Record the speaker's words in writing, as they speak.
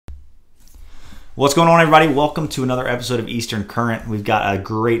What's going on, everybody? Welcome to another episode of Eastern Current. We've got a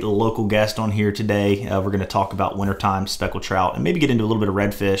great local guest on here today. We're going to talk about wintertime speckled trout and maybe get into a little bit of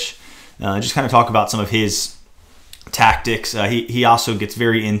redfish. Just kind of talk about some of his tactics. He also gets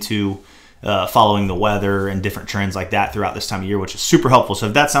very into following the weather and different trends like that throughout this time of year, which is super helpful. So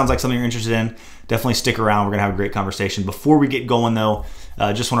if that sounds like something you're interested in, definitely stick around. We're going to have a great conversation. Before we get going, though,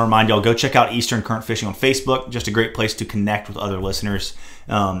 just want to remind y'all, go check out Eastern Current Fishing on Facebook. Just a great place to connect with other listeners.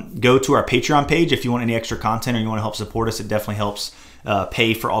 Go to our Patreon page if you want any extra content or you want to help support us. It definitely helps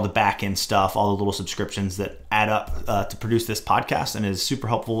pay for all the back-end stuff, all the little subscriptions that add up to produce this podcast, and is super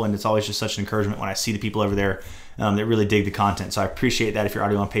helpful. And it's always just such an encouragement when I see the people over there that really dig the content. So I appreciate that if you're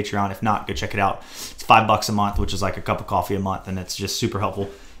already on Patreon. If not, go check it out. It's $5 a month, which is like a cup of coffee a month, and it's just super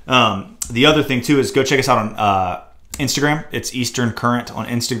helpful. The other thing, too, is go check us out on Instagram. It's Eastern Current on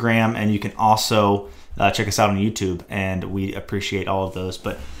Instagram, and you can also check us out on YouTube, and we appreciate all of those.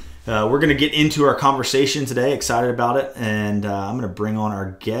 But we're going to get into our conversation today. Excited about it, and I'm going to bring on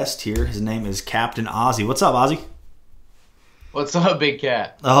our guest here. His name is Captain Ozzy. What's up, Ozzy? What's up, Big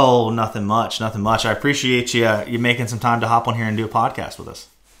Cat? Oh, nothing much. I appreciate you making some time to hop on here and do a podcast with us.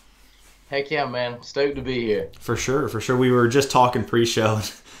 Heck yeah, man. Stoked to be here. For sure. We were just talking pre-show.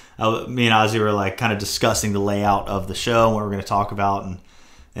 Me and Ozzy were like kind of discussing the layout of the show and what we're going to talk about,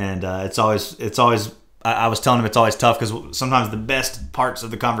 and it's always. I was telling him it's always tough because sometimes the best parts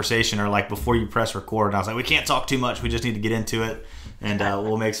of the conversation are like before you press record. And I was like, we can't talk too much. We just need to get into it, and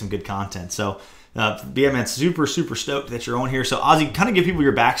we'll make some good content. So, yeah, man, super stoked that you're on here. So, Ozzy, kind of give people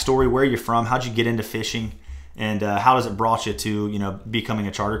your backstory. Where you're from? How'd you get into fishing? And how has it brought you to becoming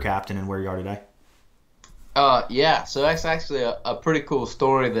a charter captain and where you are today? Yeah, so that's actually a pretty cool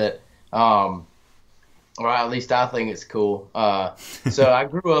story that, or at least I think it's cool. So I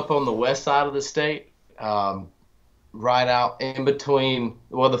grew up on the west side of the state, right out in between,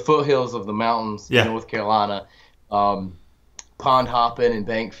 the foothills of the mountains in North Carolina, pond hopping and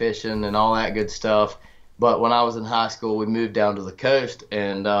bank fishing and all that good stuff. But when I was in high school, we moved down to the coast,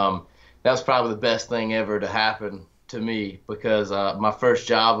 and that was probably the best thing ever to happen to me because my first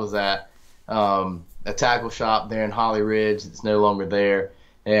job was at a tackle shop there in Holly Ridge. It's no longer there.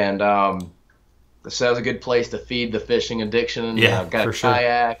 And so that was a good place to feed the fishing addiction. Yeah, I got a sure.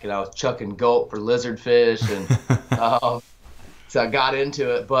 kayak, and I was chucking gulp for lizard fish. And so I got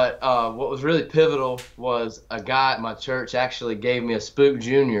into it. But what was really pivotal was a guy at my church actually gave me a Spook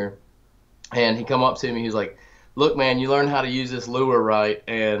Junior. And he come up to me. He was like, look, man, you learn how to use this lure right,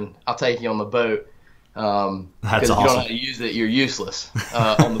 and I'll take you on the boat. That's awesome. If you don't know how to use it, you're useless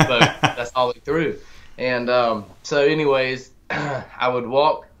on the boat. That's all he threw. And so anyways, I would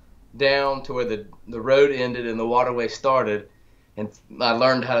walk down to where the road ended and the waterway started, and I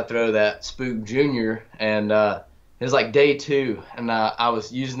learned how to throw that Spook Junior. And it was like day 2, and I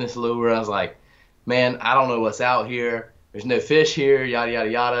was using this lure. I was like, man, I don't know what's out here. There's no fish here, yada, yada,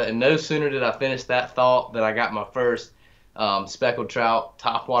 yada. And no sooner did I finish that thought than I got my first speckled trout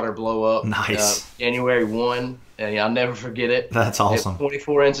topwater blow up. Nice. January 1, and I'll never forget it. That's awesome. It was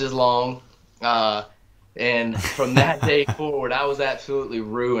 24 inches long. And from that day forward, I was absolutely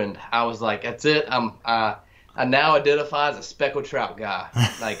ruined. I was like, that's it. I now identify as a speckled trout guy.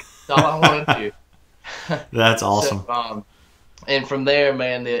 Like, that's all I want to do. That's awesome. So, and from there,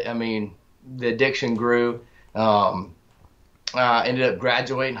 man, the addiction grew. I ended up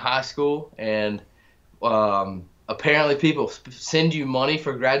graduating high school, and apparently people send you money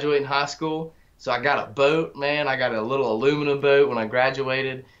for graduating high school. So I got a boat, man. I got a little aluminum boat when I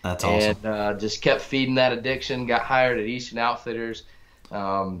graduated. That's awesome. And just kept feeding that addiction. Got hired at Eastern Outfitters,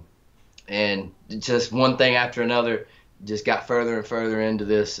 and just one thing after another, just got further and further into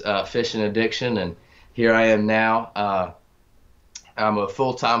this fishing addiction. And here I am now. I'm a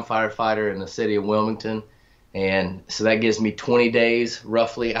full-time firefighter in the city of Wilmington. And so that gives me 20 days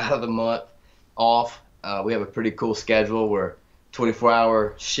roughly out of the month off. We have a pretty cool schedule. We're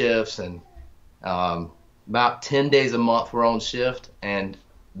 24-hour shifts, and about 10 days a month we're on shift. And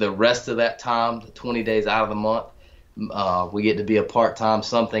the rest of that time, the 20 days out of the month, we get to be a part-time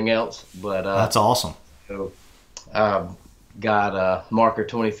something else. But that's awesome. So got marker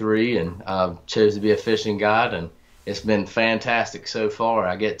 23 and chose to be a fishing guide, and it's been fantastic so far.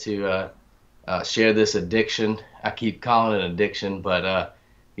 I get to share this addiction. I keep calling it addiction, but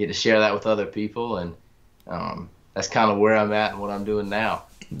get to share that with other people, and that's kind of where I'm at and what I'm doing now.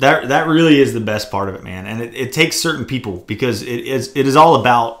 That really is the best part of it, man. And it takes certain people, because it is all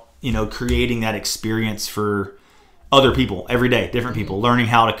about creating that experience for other people every day, different people, learning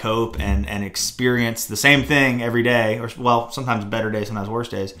how to cope and experience the same thing every day, or sometimes better days, sometimes worse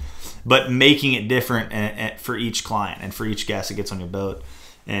days, but making it different for each client and for each guest that gets on your boat.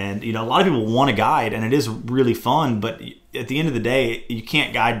 And, a lot of people want to guide, and it is really fun, but at the end of the day, you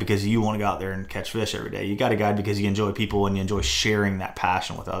can't guide because you want to go out there and catch fish every day. You got to guide because you enjoy people and you enjoy sharing that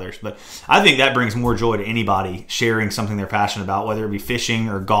passion with others. But I think that brings more joy to anybody sharing something they're passionate about, whether it be fishing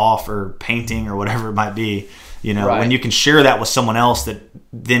or golf or painting or whatever it might be. When you can share that with someone else that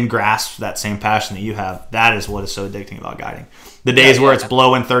then grasps that same passion that you have, that is what is so addicting about guiding. The days where it's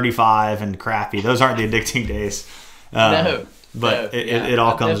blowing 35 and crappy, those aren't the addicting days. No. But it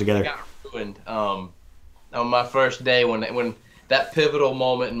all comes together. Got ruined on my first day when that pivotal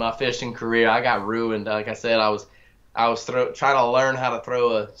moment in my fishing career. I got ruined. Like I said, I was trying to learn how to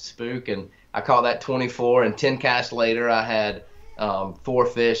throw a spook, and I caught that 24. And 10 casts later, I had 4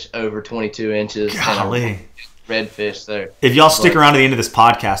 fish over 22 inches. Golly. And redfish. So if y'all stick around to the end of this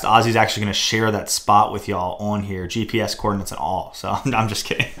podcast, Ozzy's actually going to share that spot with y'all on here, GPS coordinates and all. So I'm just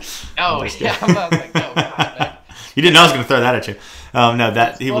kidding. Oh yeah, I'm like, oh God, man. You didn't know I was going to throw that at you. No,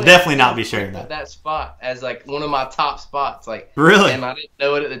 that he will definitely not be sharing that. That spot as like one of my top spots. Like really, and I didn't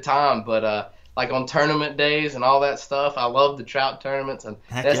know it at the time, but like on tournament days and all that stuff, I love the trout tournaments, and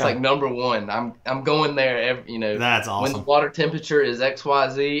that's like number one. I'm going there every. That's awesome. When the water temperature is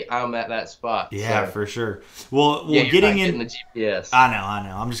XYZ, I'm at that spot. Yeah, so, for sure. Well, getting in the GPS. I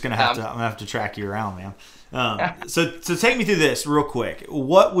know. I'm just gonna have to track you around, man. So take me through this real quick.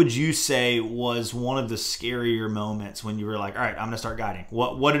 What would you say was one of the scarier moments when you were like, all right, I'm going to start guiding?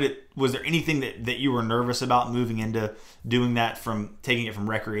 Was there anything that you were nervous about moving into doing that, from taking it from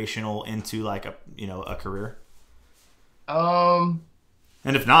recreational into like a career? And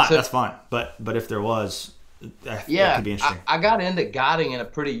if not, that's fine. But if there was, that could be interesting. I got into guiding in a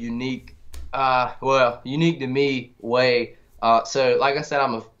pretty unique to me way. So like I said,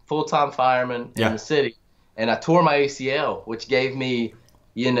 I'm a full-time fireman in the city. And I tore my ACL, which gave me,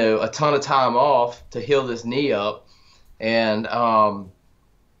 a ton of time off to heal this knee up. And I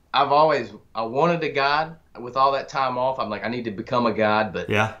wanted to guide with all that time off. I'm like, I need to become a guide, but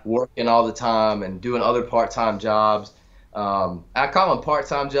working all the time and doing other part-time jobs. I call them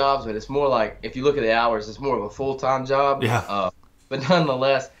part-time jobs, but it's more like, if you look at the hours, it's more of a full-time job. Yeah. But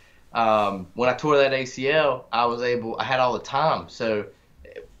nonetheless, when I tore that ACL, I had all the time. So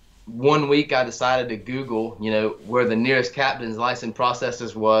one week I decided to Google, where the nearest captain's license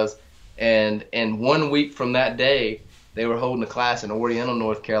processors was, and 1 week from that day, they were holding a class in Oriental,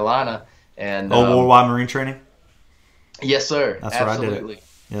 North Carolina. And Worldwide Marine Training? Yes, sir. That's Absolutely.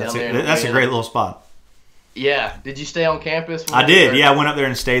 Where I did it. Yeah, that's a great little spot. Yeah. Did you stay on campus? I did. Yeah, I went up there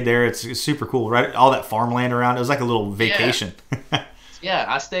and stayed there. It's super cool, right? All that farmland around. It was like a little vacation. Yeah,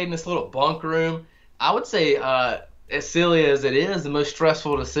 I stayed in this little bunk room. I would say, as silly as it is, the most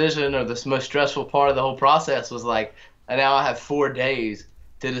stressful decision or the most stressful part of the whole process was like, and now I have 4 days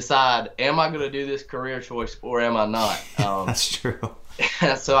to decide, am I going to do this career choice or am I not? That's true.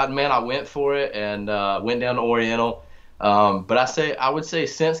 So I went for it and went down to Oriental. But I would say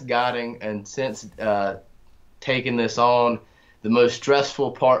since guiding and since taking this on, the most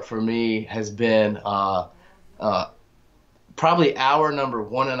stressful part for me has been probably hour number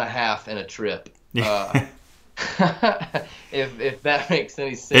 1.5 in a trip. If that makes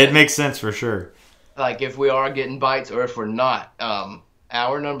any sense. It makes sense for sure. Like if we are getting bites or if we're not.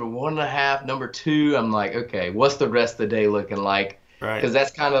 Hour number 1.5, number 2, I'm like, okay, what's the rest of the day looking like? Right. Because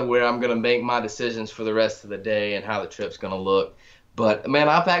that's kind of where I'm going to make my decisions for the rest of the day and how the trip's going to look. But, man,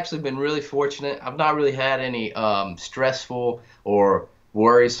 I've actually been really fortunate. I've not really had any stressful or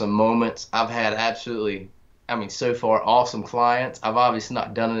worrisome moments. I've had so far, awesome clients. I've obviously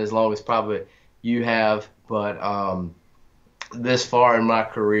not done it as long as probably you have, but this far in my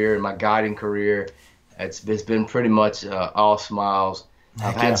career, in my guiding career, it's been pretty much all smiles.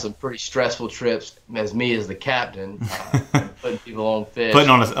 I've had some pretty stressful trips as the captain, putting people on fish. Putting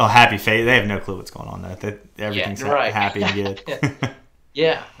on a happy face. They have no clue what's going on. Everything's happy and good.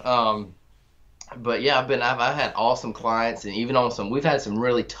 Yeah. But yeah, I've had awesome clients, and even we've had some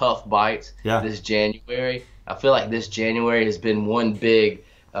really tough bites this January. I feel like this January has been one big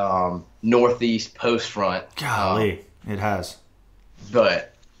northeast post front. Golly, it has.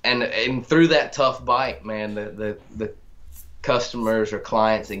 But and through that tough bite, man, the customers or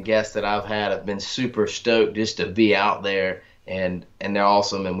clients and guests that I've had have been super stoked just to be out there, and they're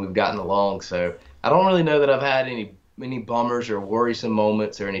awesome, and we've gotten along. So I don't really know that I've had any bummers or worrisome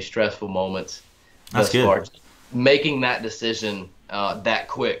moments or any stressful moments. That's good. Far. Making that decision that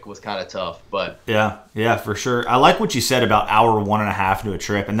quick was kind of tough, but yeah, for sure. I like what you said about hour 1.5 into a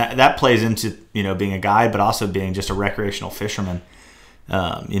trip, and that plays into being a guide, but also being just a recreational fisherman.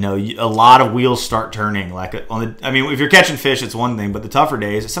 A lot of wheels start turning. If you're catching fish, it's one thing, but the tougher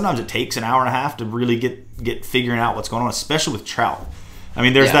days, sometimes it takes an hour and a half to really get figuring out what's going on, especially with trout. I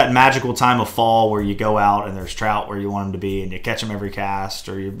mean, there's Yeah. that magical time of fall where you go out and there's trout where you want them to be, and you catch them every cast,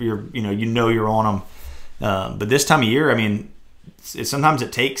 or you're on them. But this time of year, I mean, sometimes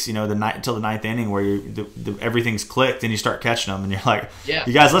it takes the night until the ninth inning where everything's clicked and you start catching them, and you're like, Yeah.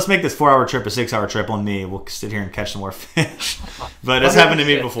 you guys, let's make this 4-hour trip a 6-hour trip on me. We'll sit here and catch some more fish. But it's happened to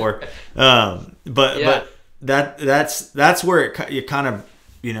me before. But that's where you kind of.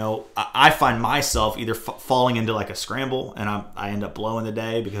 I find myself either falling into like a scramble, and I end up blowing the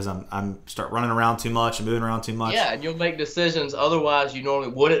day because I'm start running around too much and moving around too much. Yeah, and you'll make decisions otherwise you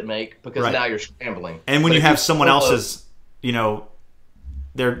normally wouldn't make because Right. now you're scrambling. And when But you if have someone follow- else's,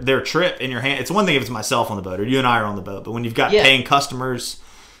 their trip in your hand, it's one thing if it's myself on the boat or you and I are on the boat, but when you've got Yeah. paying customers,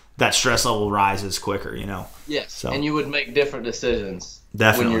 that stress level rises quicker. Yes, So- and you would make different decisions.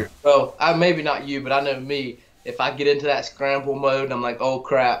 Definitely. Maybe not you, but I know me. If I get into that scramble mode, and I'm like, oh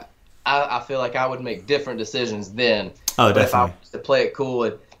crap, I feel like I would make different decisions then. Oh, But if I definitely. was to play it cool,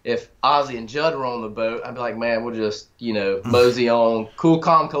 and if Ozzy and Judd were on the boat, I'd be like, man, we'll just mosey on, cool,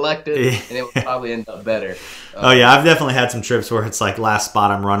 calm, collected, Yeah. and it would probably end up better. Oh yeah, I've definitely had some trips where it's like last spot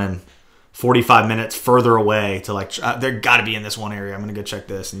I'm running 45 minutes further away to like they're got to be in this one area. I'm gonna go check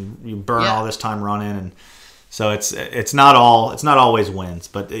this, and you burn Yeah. all this time running, and so it's not always wins,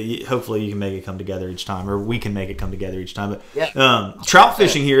 but hopefully you can make it come together each time, or we can make it come together each time. But Yeah. trout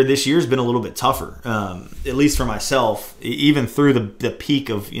fishing here this year has been a little bit tougher, at least for myself, even through the peak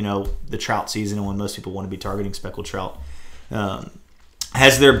of the trout season and when most people want to be targeting speckled trout.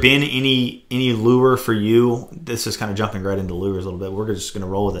 Has there been any lure for you? This is kind of jumping right into lures a little bit. We're just going to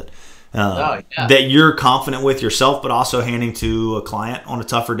roll with it. Yeah. That you're confident with yourself, but also handing to a client on a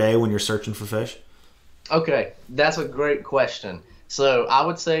tougher day when you're searching for fish? Okay, that's a great question. So I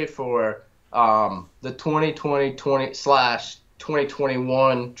would say for the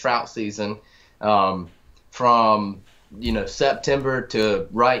 2020/2021 trout season, from September to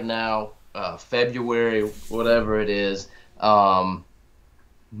right now, February, whatever it is,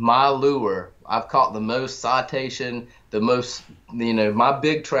 my lure, I've caught the most citation, the most, my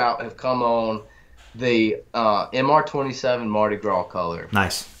big trout have come on the MR27 Mardi Gras color.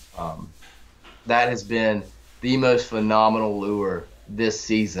 Nice. That has been the most phenomenal lure this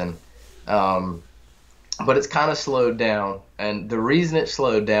season. But it's kind of slowed down. And the reason it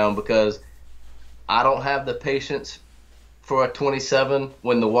slowed down because I don't have the patience for a 27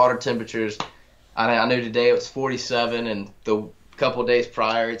 when the water temperatures, I know today it was 47 and the couple days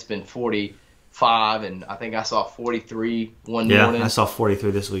prior it's been 45 and I think I saw 43 one morning. I saw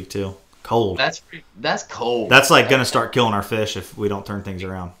 43 this week too. Cold. That's cold. That's like going to start killing our fish if we don't turn things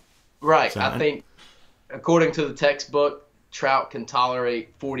around. Right. So- I think, according to the textbook, trout can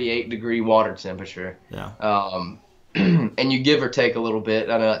tolerate 48-degree water temperature. Yeah. And you give or take a little bit.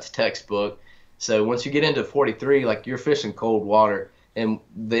 I know that's textbook. So once you get into 43, like you're fishing cold water. And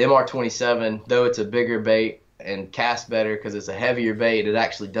the MR27, though it's a bigger bait and casts better because it's a heavier bait, it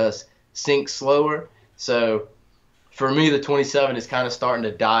actually does sink slower. So for me, the 27 is kind of starting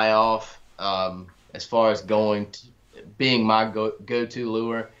to die off as far as being my go-to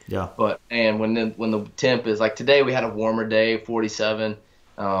lure. Yeah. But when the temp is like today, we had a warmer day, 47,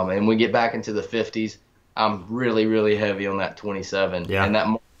 and we get back into the 50s. I'm really, really heavy on that 27. Yeah. And that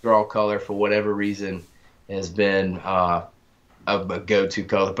Mardi Gras color, for whatever reason, has been a go-to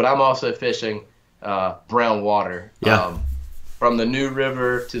color. But I'm also fishing brown water. Yeah. From the New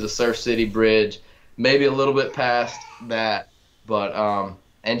River to the Surf City Bridge, maybe a little bit past that, but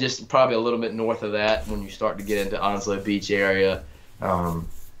and just probably a little bit north of that when you start to get into Onslow Beach area.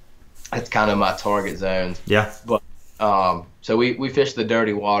 It's kind of my target zones. Yeah. But so we fish the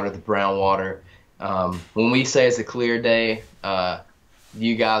dirty water, the brown water. When we say it's a clear day,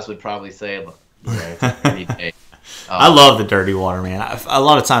 you guys would probably say it's a dirty day. I love the dirty water, man. A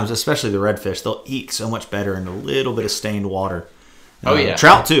lot of times, especially the redfish, they'll eat so much better in a little bit of stained water. Oh, yeah.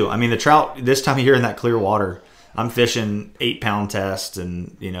 Trout too. I mean, the trout this time of year in that clear water, I'm fishing 8-pound test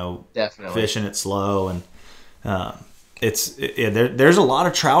and Definitely. fishing it slow, and there's a lot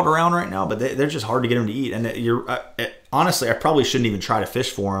of trout around right now, but they're just hard to get them to eat. And honestly, I probably shouldn't even try to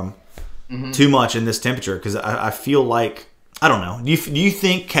fish for them too much in this temperature because I feel like I don't know. Do you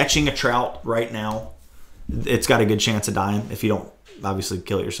think catching a trout right now, it's got a good chance of dying if you don't obviously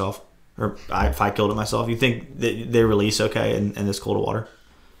kill it yourself? Or if I killed it myself, you think that they release okay in this cold water?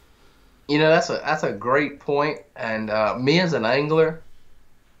 That's a great point. And me as an angler,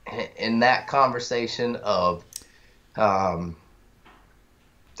 in that conversation of, I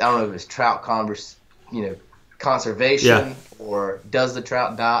don't know if it's trout conservation or does the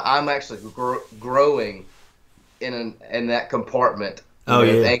trout die? I'm actually growing in that compartment. Oh,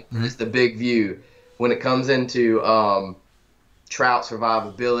 yeah. Angler is the big view. When it comes into trout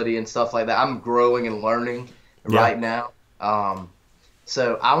survivability and stuff like that. I'm growing and learning right now.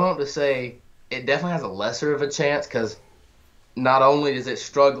 So I want to say it definitely has a lesser of a chance because not only is it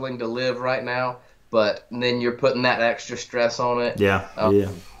struggling to live right now, but then you're putting that extra stress on it. Yeah.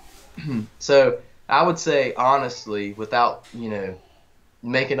 So I would say, honestly, without,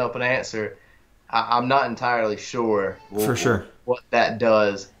 making up an answer, I'm not entirely sure. For sure. What that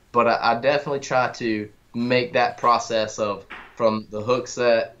does, but I definitely try to make that process of from the hook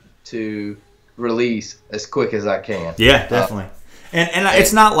set to release as quick as I can. Yeah, definitely. And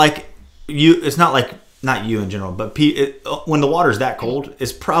it's not like you. It's not like not you in general, but when the water's that cold,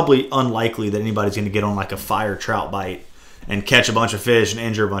 it's probably unlikely that anybody's going to get on like a fire trout bite and catch a bunch of fish and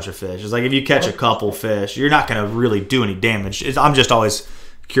injure a bunch of fish. It's like if you catch a couple fish, you're not going to really do any damage. I'm just always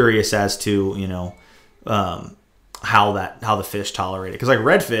curious as to how the fish tolerate it. Because like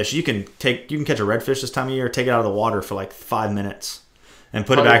redfish, you can catch a redfish this time of year, take it out of the water for like 5 minutes, and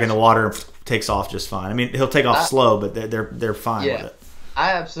put it back in the water and takes off just fine. I mean, he'll take off slow, but they're fine with it.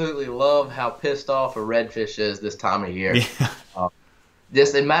 I absolutely love how pissed off a redfish is this time of year. Yeah.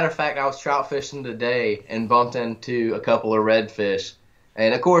 As a matter of fact, I was trout fishing today and bumped into a couple of redfish.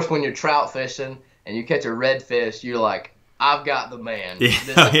 And of course, when you're trout fishing and you catch a redfish, you're like, I've got the man.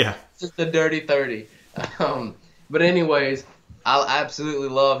 Yeah. This is the dirty 30. But anyways, I absolutely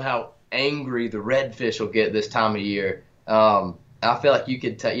love how angry the redfish will get this time of year. I feel like you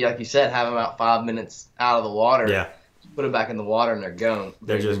could, like you said, have them out 5 minutes out of the water. Yeah. Put them back in the water and they're gone.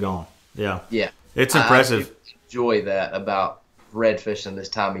 They're just gone. Yeah. Yeah. It's impressive. I enjoy that about redfishing this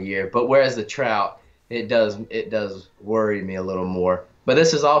time of year. But whereas the trout, it does worry me a little more. But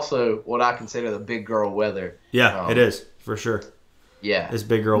this is also what I consider the big girl weather. Yeah, it is for sure. Yeah. It's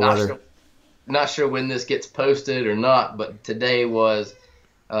big girl weather. Not sure when this gets posted or not, but today was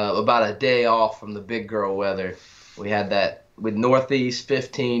about a day off from the big girl weather. We had that with northeast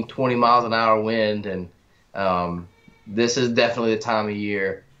 15, 20 miles an hour wind, and this is definitely the time of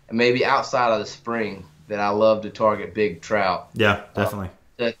year, and maybe outside of the spring, that I love to target big trout. Yeah, definitely.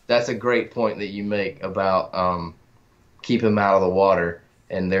 That's a great point that you make about keeping them out of the water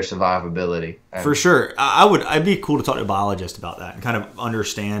and their survivability. For sure. I'd be cool to talk to a biologist about that and kind of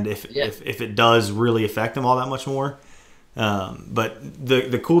understand if it does really affect them all that much more. But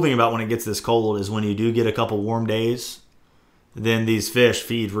the cool thing about when it gets this cold is when you do get a couple warm days, then these fish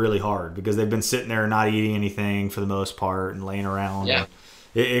feed really hard because they've been sitting there not eating anything for the most part and laying around. Yeah.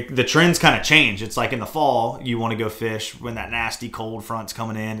 The trends kind of change. It's like in the fall, you want to go fish when that nasty cold front's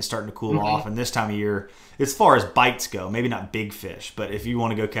coming in. It's starting to cool off. And this time of year, as far as bites go, maybe not big fish, but if you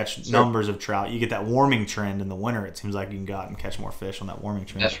want to go catch numbers of trout, you get that warming trend in the winter. It seems like you can go out and catch more fish on that warming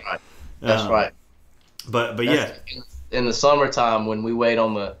trend. That's right. That's right. But yeah. In the summertime when we wait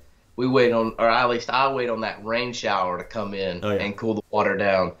on, or at least I wait on that rain shower to come in and cool the water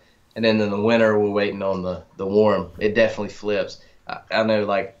down. And then in the winter, we're waiting on the warm. It definitely flips. I know,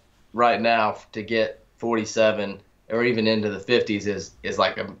 like, right now, to get 47 or even into the 50s is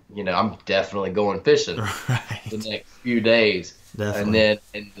like, I'm definitely going fishing the next few days. Definitely. And then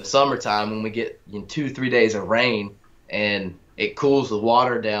in the summertime, when we get 2-3 days of rain and it cools the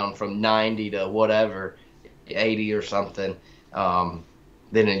water down from 90 to whatever, 80 or something, then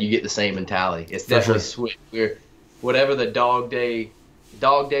you get the same mentality. It's definitely switch. Whatever the dog days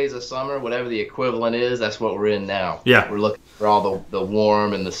of summer, whatever the equivalent is, that's what we're in now. Yeah. We're looking for all the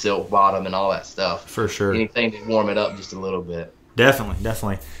warm and the silk bottom and all that stuff. For sure. Anything to warm it up just a little bit.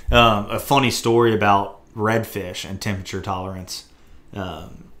 Definitely. A funny story about redfish and temperature tolerance. I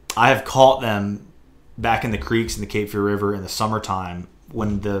have caught them back in the creeks in the Cape Fear River in the summertime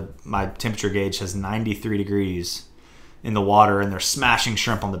when my temperature gauge has 93 degrees in the water and they're smashing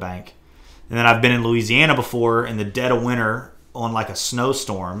shrimp on the bank. And then I've been in Louisiana before in the dead of winter on like a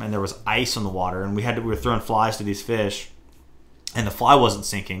snowstorm and there was ice on the water and we were throwing flies to these fish and the fly wasn't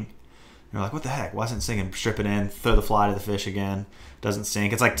sinking. And we're like, what the heck? Why isn't it sinking? Strip it in, throw the fly to the fish again. Doesn't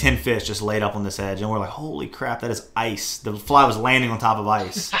sink. It's like 10 fish just laid up on this edge and we're like, holy crap, that is ice. The fly was landing on top of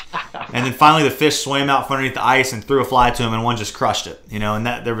ice. And then finally the fish swam out from underneath the ice and threw a fly to him and one just crushed it. And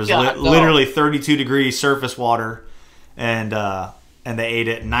that there was literally 32 degree surface water and they ate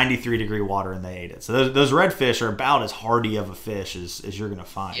it, 93 degree water, and they ate it. So those redfish are about as hardy of a fish as you're going to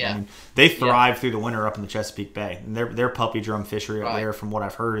find. Yeah. I mean, they thrive through the winter up in the Chesapeake Bay. And their puppy drum fishery up there, from what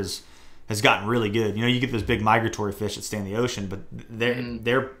I've heard, has gotten really good. You get those big migratory fish that stay in the ocean, but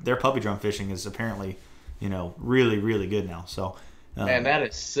their puppy drum fishing is apparently, really, really good now. So, man, that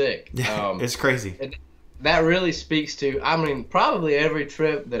is sick. It's crazy. And that really speaks to, probably every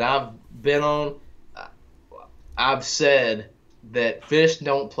trip that I've been on, I've said that fish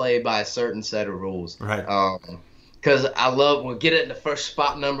don't play by a certain set of rules. Right. because I love we'll get it in the first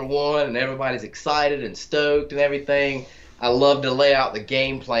spot number one, and everybody's excited and stoked and everything. I love to lay out the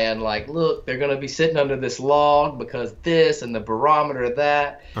game plan. Like, look, they're going to be sitting under this log because this and the barometer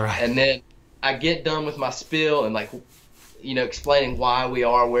that, Right. and then I get done with my spiel and like, explaining why we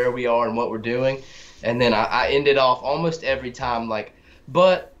are where we are and what we're doing, and then I end it off almost every time like,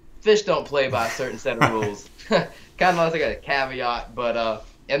 but fish don't play by a certain set of rules. Kind of like a caveat, but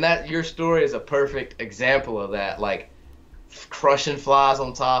and that your story is a perfect example of that, like crushing flies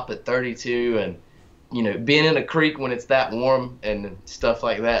on top at 32 and being in a creek when it's that warm and stuff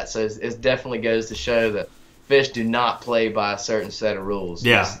like that. So it definitely goes to show that fish do not play by a certain set of rules.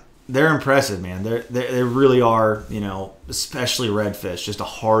 Yeah, they're impressive, man. They really are, especially redfish, just a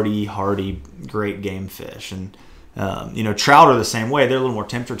hardy, great game fish. And, trout are the same way. They're a little more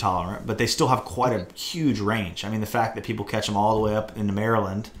temperature tolerant, but they still have quite a huge range. I mean, the fact that people catch them all the way up into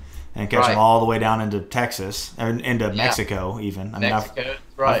Maryland and catch them all the way down into Texas and into Mexico even. I mean,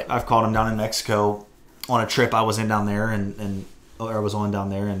 I've caught them down in Mexico on a trip I was in down there and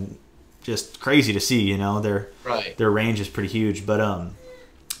just crazy to see, their range is pretty huge. But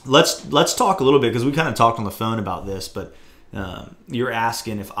let's talk a little bit, because we kind of talked on the phone about this, but you're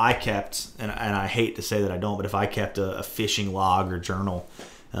asking if I kept, and I hate to say that I don't, but if I kept a fishing log or journal.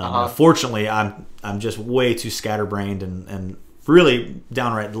 Fortunately, I'm just way too scatterbrained and really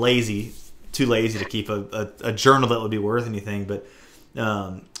downright lazy, too lazy to keep a journal that would be worth anything. But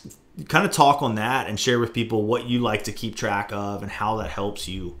kind of talk on that and share with people what you like to keep track of and how that helps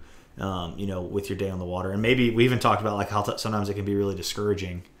you, with your day on the water. And maybe we even talked about like how sometimes it can be really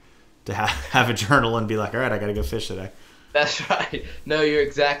discouraging to have a journal and be like, all right, I got to go fish today. That's right. No, you're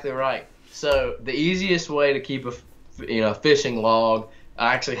exactly right. So the easiest way to keep a fishing log,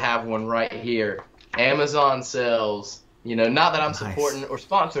 I actually have one right here. Amazon sells, not that I'm supporting or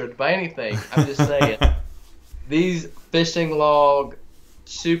sponsored by anything. I'm just saying these fishing log,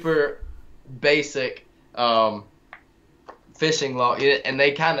 super basic fishing log, and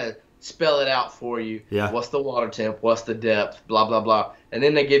they kind of spell it out for you. Yeah. What's the water temp? What's the depth? Blah blah blah. And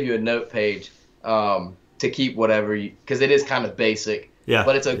then they give you a note page to keep whatever because it is kind of basic. Yeah.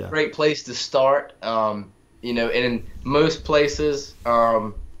 But it's a great place to start. And in most places,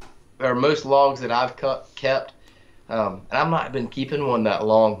 or most logs that I've kept, and I've not been keeping one that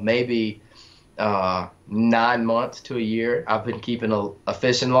long, maybe 9 months to a year. I've been keeping a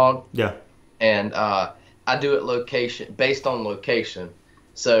fishing log. Yeah. And I do it based on location.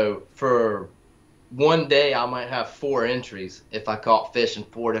 So for one day, I might have 4 entries if I caught fish in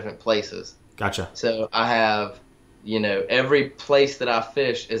 4 different places. Gotcha. So I have, every place that I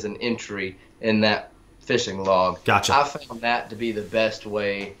fish is an entry in that fishing log. Gotcha. I found that to be the best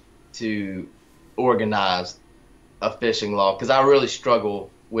way to organize a fishing log, because I really struggle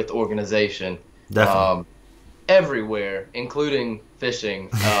with organization. Definitely. Everywhere, including fishing.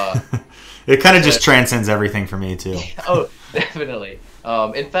 It kind of just transcends everything for me too. Oh, definitely.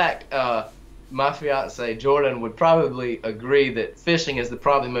 In fact, my fiance Jordan would probably agree that fishing is the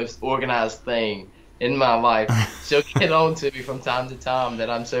probably most organized thing in my life. She'll get on to me from time to time that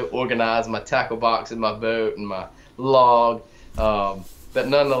I'm so organized, my tackle box in my boat and my log. But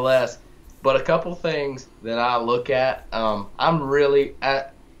nonetheless, a couple things that I look at, I'm really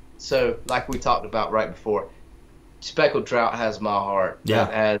at. So like we talked about right before, speckled trout has my heart.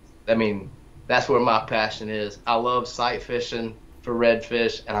 Yeah. That's where my passion is. I love sight fishing for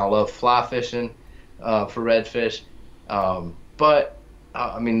redfish, and I love fly fishing for redfish.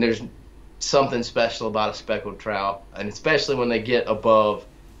 There's something special about a speckled trout, and especially when they get above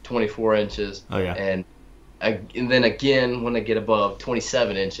 24 inches. Oh, yeah. And then again, when they get above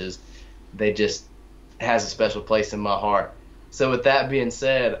 27 inches, they just has a special place in my heart. So with that being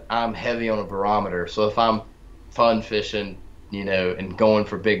said, I'm heavy on a barometer. So if I'm fun fishing, and going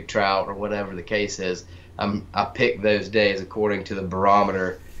for big trout or whatever the case is, I pick those days according to the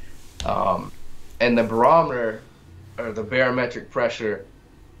barometer. And the barometer, or the barometric pressure,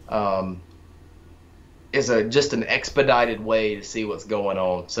 is just an expedited way to see what's going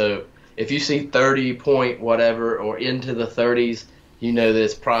on. So if you see 30 point whatever or into the 30s, that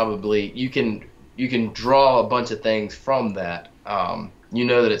it's probably you can draw a bunch of things from that. That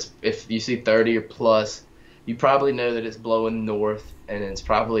it's, if you see 30 or plus, you probably know that it's blowing north, and it's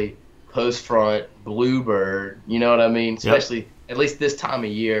probably post front, bluebird, you know what I mean? Especially at least this time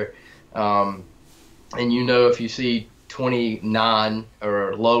of year. And if you see 29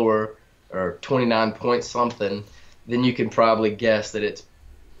 or lower, or 29 point something, then you can probably guess that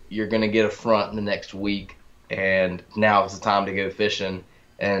you're going to get a front in the next week, and now is the time to go fishing.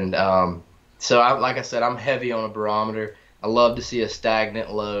 And like I said, I'm heavy on a barometer. I love to see a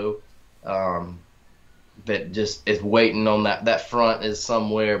stagnant low. that just is waiting on that front is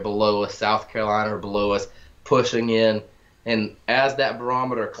somewhere below us, South Carolina or below us, pushing in. And as that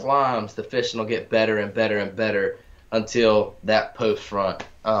barometer climbs, the fishing will get better and better and better until that post front.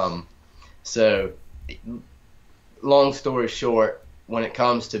 So long story short, when it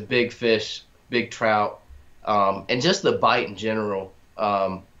comes to big fish, big trout, and just the bite in general,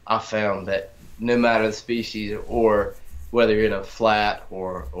 I found that no matter the species or whether you're in a flat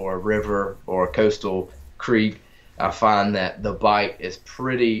or a river or a coastal creek, I find that the bite is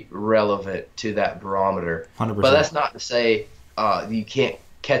pretty relevant to that barometer. 100%. But that's not to say you can't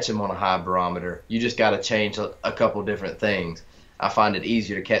catch them on a high barometer. You just got to change a couple different things. I find it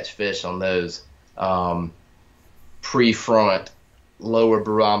easier to catch fish on those pre-front, lower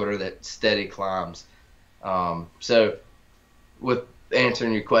barometer that steady climbs. So with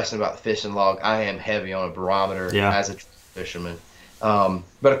answering your question about the fishing log, I am heavy on a barometer as a fisherman.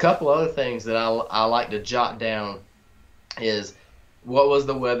 But a couple other things that I like to jot down is what was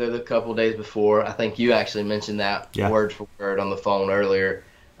the weather the couple days before. I think you actually mentioned that word for word on the phone earlier.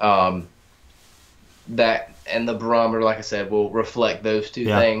 That and the barometer, like I said, will reflect those two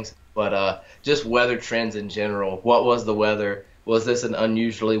things. But just weather trends in general. What was the weather? Was this an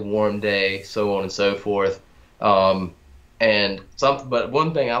unusually warm day? So on and so forth. But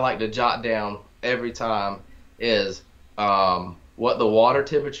one thing I like to jot down every time is what the water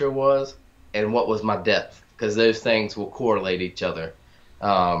temperature was and what was my depth, because those things will correlate each other.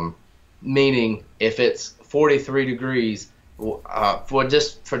 Meaning, if it's 43 degrees, for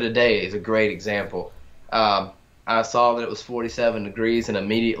today is a great example. I saw that it was 47 degrees, and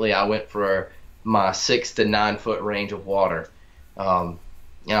immediately I went for my 6 to 9 foot range of water. And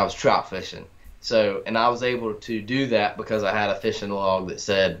I was trout fishing. So, and I was able to do that because I had a fishing log that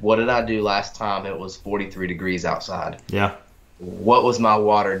said, what did I do last time it was 43 degrees outside? Yeah. What was my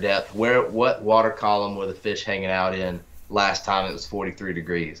water depth? What water column were the fish hanging out in last time it was 43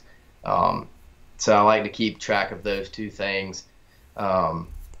 degrees? So I like to keep track of those two things.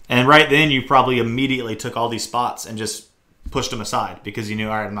 And right then you probably immediately took all these spots and just pushed them aside because you knew,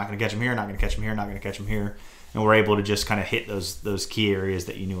 all right, I'm not going to catch them here, not going to catch them here, not going to catch them here. And we're able to just kind of hit those key areas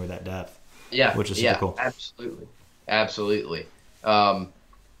that you knew were that depth. Yeah, which is super cool. Absolutely.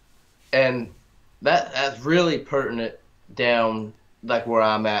 And that's really pertinent down like where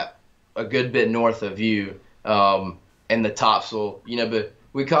I'm at, a good bit north of you, in the Topsail. But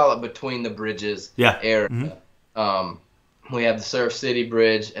we call it between the bridges area. Mm-hmm. We have the Surf City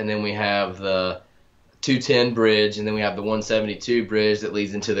Bridge, and then we have the 210 Bridge, and then we have the 172 Bridge that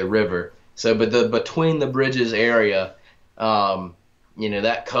leads into the river. So, but the between the bridges area,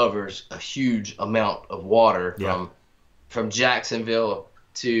 that covers a huge amount of water from Jacksonville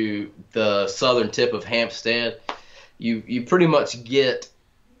to the southern tip of Hampstead. You pretty much get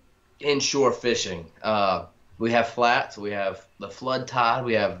inshore fishing. We have flats, we have the flood tide,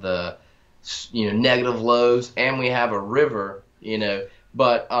 we have the negative lows, and we have a river.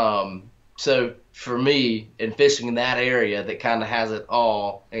 But so for me, in fishing in that area that kind of has it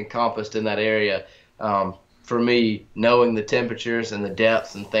all encompassed in that area. For me, knowing the temperatures and the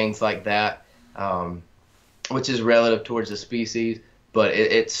depths and things like that, which is relative towards the species, but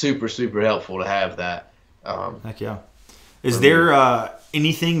it's super, super helpful to have that. Heck yeah. Is there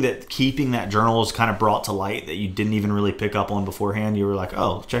anything that keeping that journal has kind of brought to light that you didn't even really pick up on beforehand? You were like,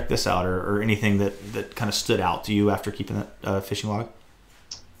 oh, check this out, or anything that kind of stood out to you after keeping that fishing log?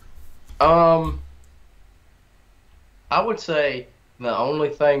 I would say the only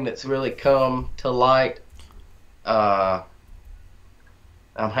thing that's really come to light, I'm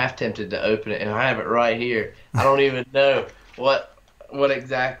half tempted to open it, and I have it right here. I don't even know what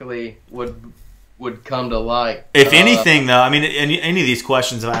exactly would come to light. If anything, though, I mean, any of these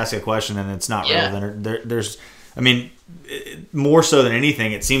questions, if I ask a question and it's not relevant, there's, I mean, more so than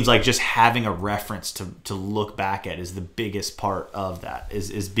anything, it seems like just having a reference to look back at is the biggest part of that,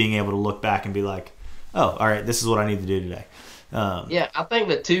 is being able to look back and be like, oh, all right, this is what I need to do today. I think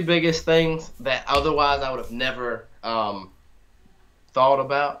the two biggest things that otherwise I would have never thought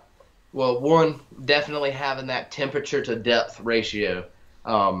about, well, one, definitely having that temperature to depth ratio.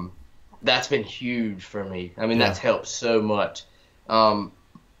 That's been huge for me. I mean, that's helped so much.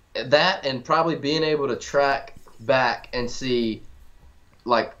 That and probably being able to track back and see,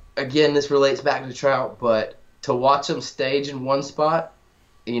 like, again, this relates back to trout, but to watch them stage in one spot,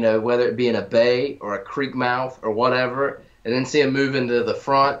 whether it be in a bay or a creek mouth or whatever, and then see them move into the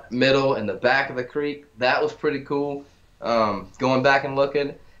front, middle, and the back of the creek, that was pretty cool. Going back and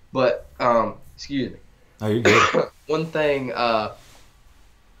looking. But, excuse me. Oh, you're good. One thing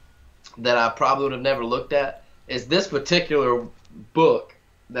that I probably would have never looked at is this particular book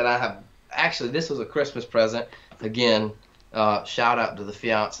that I actually, this was a Christmas present. Again, shout out to the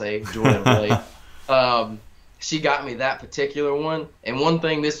fiance, Jordan Blake. She got me that particular one. And one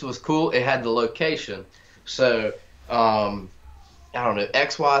thing, this was cool, it had the location. So, I don't know,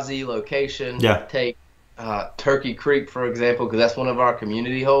 XYZ location. Yeah. Take Turkey Creek, for example, because that's one of our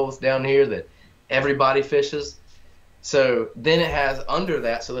community holes down here that everybody fishes. So then it has under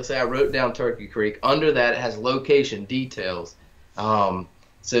that, so let's say I wrote down Turkey Creek. Under that, it has location details.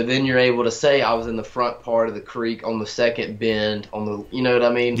 So then you're able to say I was in the front part of the creek on the second bend, on the, you know what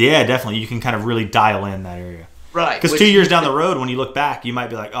I mean? Yeah, definitely. You can kind of really dial in that area. Right. Because 2 years down the road, when you look back, you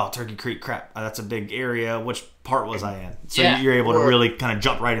might be like, oh, Turkey Creek, crap, that's a big area. Which part was I in? So you're able to really kind of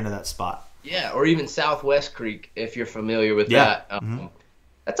jump right into that spot. Yeah, or even Southwest Creek, if you're familiar with that.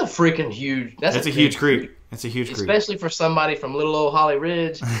 That's a freaking huge. That's a huge creek. It's a huge creek. Especially for somebody from little old Holly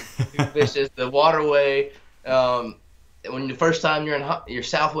Ridge who fishes the waterway. When the first time you're in your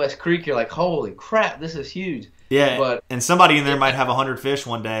Southwest Creek, you're like, holy crap, this is huge. Yeah, and somebody in there might have 100 fish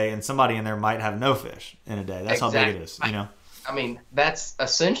one day, and somebody in there might have no fish in a day. That's how big it is, you know? I mean, that's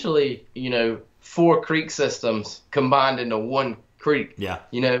essentially, 4 creek systems combined into one creek. Yeah.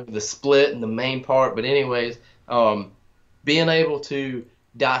 The split and the main part. But anyways, being able to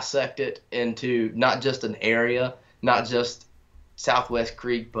dissect it into not just an area, not just Southwest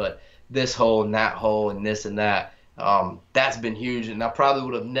Creek, but this hole and that hole and this and that, that's been huge. And I probably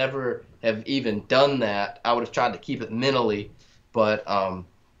would have never have even done that. I would have tried to keep it mentally, but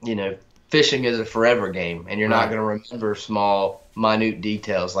fishing is a forever game, and you're not going to remember small, minute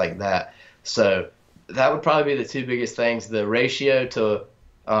details like that. So that would probably be the 2 biggest things: the ratio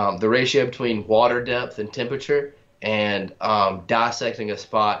between water depth and temperature, and dissecting a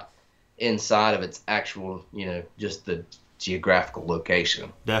spot inside of its actual, just the geographical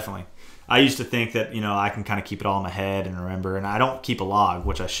location. Definitely. I used to think that, I can kind of keep it all in my head and remember, and I don't keep a log,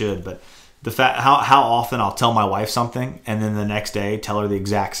 which I should, but the fact how often I'll tell my wife something and then the next day tell her the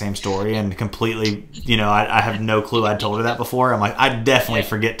exact same story and completely, I have no clue I'd told her that before. I'm like, I definitely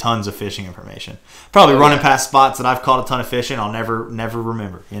forget tons of fishing information. Probably running past spots that I've caught a ton of fish in, I'll never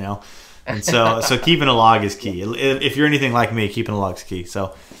remember, And so keeping a log is key. If you're anything like me, keeping a log is key.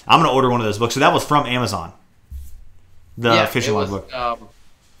 So I'm going to order one of those books. So that was from Amazon, the fishing log book.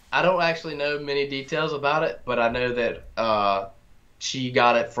 I don't actually know many details about it, but I know that she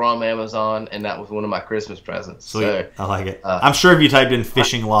got it from Amazon, and that was one of my Christmas presents. Sweet. So, I like it. I'm sure if you typed in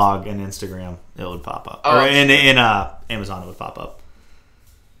fishing log in Instagram, it would pop up. Or in Amazon, it would pop up.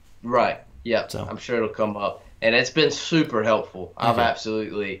 Right. Yep. So I'm sure it'll come up. And it's been super helpful. I've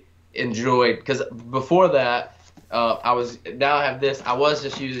absolutely enjoyed, because before that, I was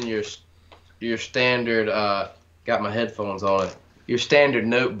just using your standard, got my headphones on it, your standard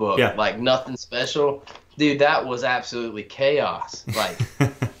notebook, like nothing special. Dude, that was absolutely chaos. Like,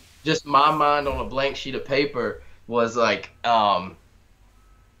 just my mind on a blank sheet of paper was like,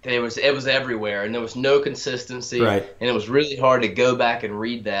 it was everywhere, and there was no consistency, right. And it was really hard to go back and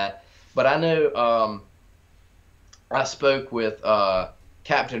read that. But I know I spoke with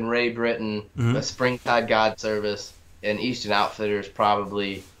Captain Ray Britton, the Springtide Guide Service, and Easton Outfitters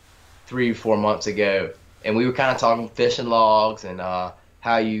probably 3 or 4 months ago, and we were kind of talking fishing logs and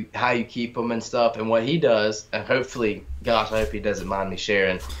how you keep them and stuff, and what he does, and hopefully, gosh, I hope he doesn't mind me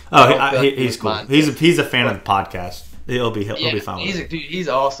sharing. Oh, he's cool. He's a fan of the podcast. He'll be fine with it. He's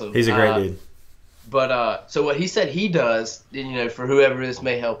awesome. He's a great dude. But so what he said he does, for whoever this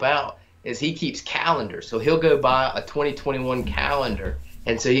may help out, is he keeps calendars. So he'll go buy a 2021 calendar,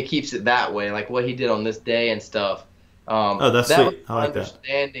 and so he keeps it that way, like what he did on this day and stuff. That's that sweet. Was I like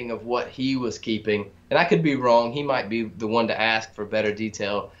understanding of what he was keeping, and I could be wrong. He might be the one to ask for better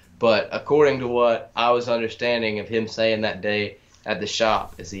detail, but according to what I was understanding of him saying that day at the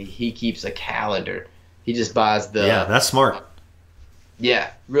shop, is he keeps a calendar. He just buys the that's smart.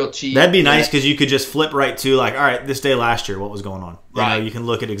 Real cheap. That'd be nice because you could just flip right to like, all right, this day last year, what was going on? Right. You can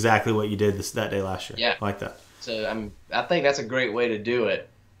look at exactly what you did that day last year. Yeah, I like that. So I think that's a great way to do it.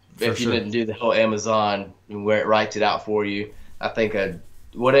 If you sure. didn't do the whole Amazon where it writes it out for you, I think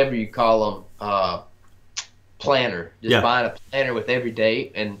whatever you call them, planner. Just buying a planner with every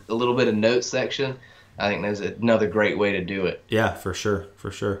date and a little bit of notes section. I think that's another great way to do it. Yeah, for sure.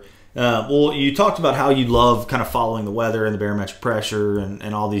 Well, you talked about how you love kind of following the weather and the barometric pressure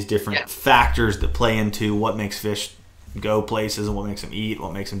and all these different factors that play into what makes fish go places and what makes them eat,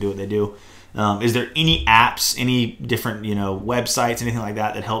 what makes them do what they do. Is there any apps, any different websites, anything like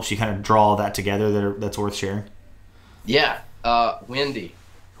that helps you kind of draw that together that's worth sharing? Yeah, Windy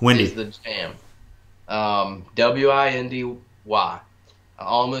is the jam. Windy. I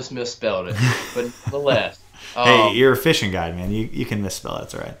almost misspelled it, but nonetheless. Hey, you're a fishing guy, man. You can misspell it.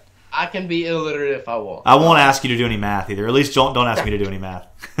 That's all right. I can be illiterate if I want. I won't ask you to do any math either. At least don't ask me to do any math.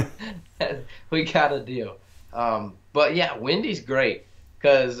 We got a deal. But yeah, windy's great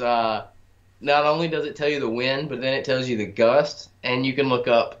because not only does it tell you the wind, but then it tells you the gust, and you can look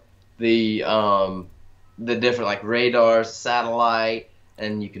up the different like radars, satellite,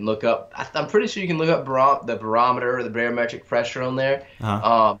 and you can look up. I'm pretty sure you can look up the barometer or the barometric pressure on there.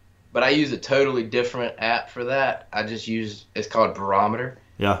 Uh-huh. But I use a totally different app for that. It's called Barometer.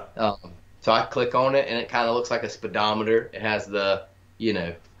 Yeah. So I click on it, and it kind of looks like a speedometer. It has I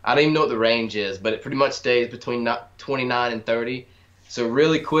don't even know what the range is, but it pretty much stays between 29 and 30. So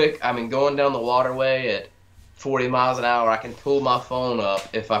really quick, going down the waterway at 40 miles an hour, I can pull my phone up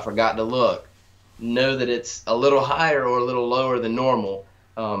if I forgot to look, know that it's a little higher or a little lower than normal.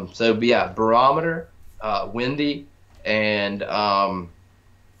 So yeah, Barometer, windy, and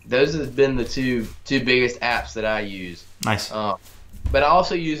those have been the two biggest apps that I use. Nice. But I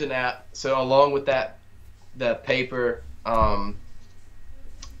also use an app. So along with that, the paper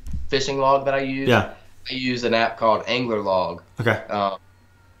fishing log that I use, I use an app called Angler Log. Okay.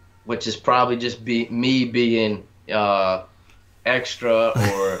 Which is probably just me being extra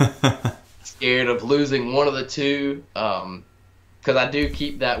or scared of losing one of the two. Because I do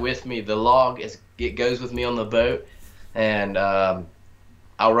keep that with me. The log it goes with me on the boat, and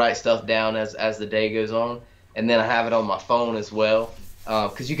I'll write stuff down as the day goes on, and then I have it on my phone as well.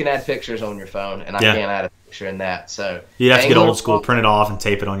 Because you can add pictures on your phone, and I can't add a picture in that. So you have to get old school, print it off, and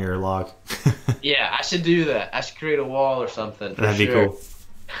tape it on your log. Yeah, I should do that. I should create a wall or something. That'd be cool.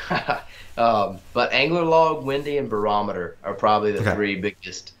 But Angler Log, Windy, and Barometer are probably the three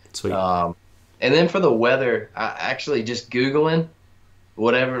biggest. Sweet. And then for the weather, I actually just Googling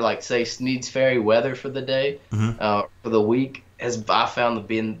whatever, like say Sneads Ferry weather for the day, for the week, I found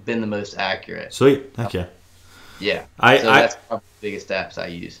been the most accurate. Sweet. Heck yeah. Yeah. That's probably the biggest apps I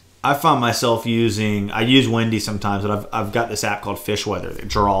use. I find myself I use Windy sometimes, but I've got this app called Fish Weather that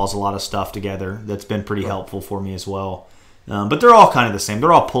draws a lot of stuff together. That's been pretty helpful for me as well. But they're all kind of the same.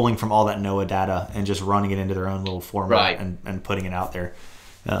 They're all pulling from all that NOAA data and just running it into their own little format and putting it out there.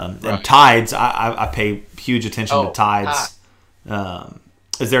 And tides, I pay huge attention to tides.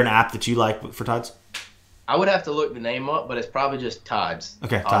 Is there an app that you like for tides? I would have to look the name up, but it's probably just Tides.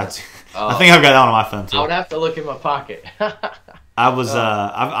 Okay, Tides. I think I've got that one on my phone too. I would have to look in my pocket.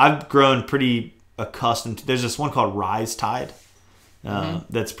 I've grown pretty accustomed to. There's this one called Rise Tide.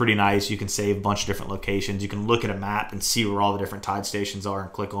 That's pretty nice. You can save a bunch of different locations. You can look at a map and see where all the different tide stations are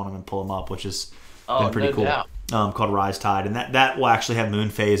and click on them and pull them up, which has been pretty cool. Doubt. Called Rise Tide, and that will actually have moon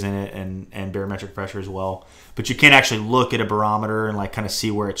phase in it and barometric pressure as well. But you can't actually look at a barometer and like kind of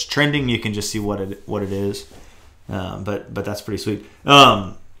see where it's trending. You can just see what it is. But that's pretty sweet.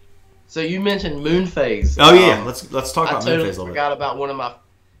 So you mentioned moon phase. Oh yeah, let's talk about moon phase a little bit. I forgot about one of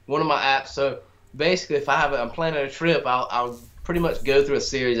my apps. So basically, if I'm planning a trip, I'll pretty much go through a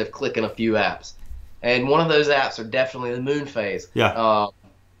series of clicking a few apps, and one of those apps are definitely the moon phase. Yeah.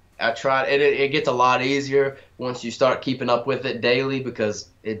 I tried it gets a lot easier once you start keeping up with it daily because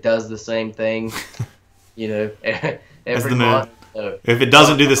it does the same thing, every month. So, if it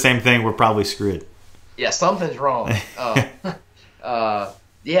doesn't do the same thing, we're probably screwed. Yeah, something's wrong.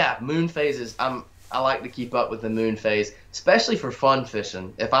 Yeah, moon phases. I like to keep up with the moon phase, especially for fun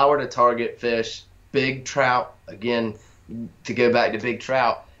fishing. If I were to target fish, big trout, again, to go back to big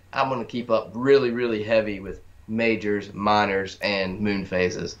trout, I'm going to keep up really, really heavy with majors, minors, and moon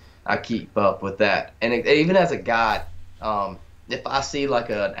phases. I keep up with that. And even as a guide, if I see like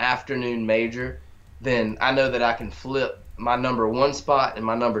an afternoon major, then I know that I can flip my number 1 spot and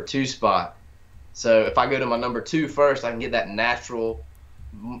my number 2 spot. So if I go to my number 2 first, I can get that natural,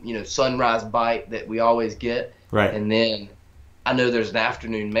 sunrise bite that we always get. Right. And then I know there's an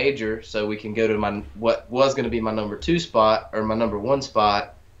afternoon major, so we can go to what was going to be my number 2 spot or my number 1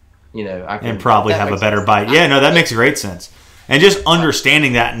 spot. I can probably have a better bite. Yeah, no, that makes great sense. And just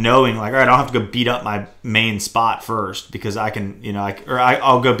understanding that, knowing like, all right, I don't have to go beat up my main spot first because I can,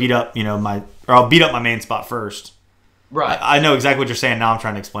 I'll go beat up, I'll beat up my main spot first. Right. I know exactly what you're saying. Now I'm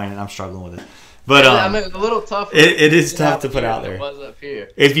trying to explain it. I'm struggling with it. But it's a little tough. It is tough to put out there. It was up here.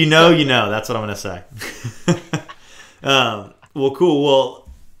 If you know, you know. That's what I'm going to say. Well, cool. Well,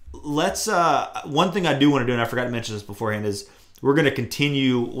 let's. One thing I do want to do, and I forgot to mention this beforehand, is we're going to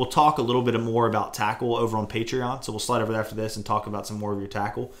continue. We'll talk a little bit more about tackle over on Patreon. So we'll slide over there after this and talk about some more of your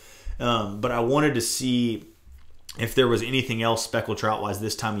tackle. But I wanted to see if there was anything else speckled trout wise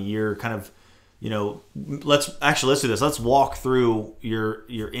this time of year, kind of. Let's do this. Let's walk through your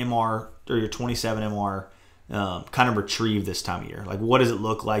MR or your 27 MR kind of retrieve this time of year? Like, what does it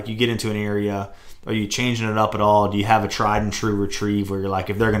look like? You get into an area, are you changing it up at all? Do you have a tried and true retrieve where you're like,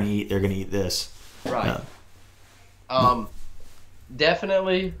 if they're going to eat, they're going to eat this? Right.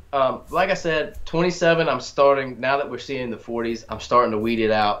 Definitely. Like I said, 27, I'm starting, now that we're seeing the 40s, I'm starting to weed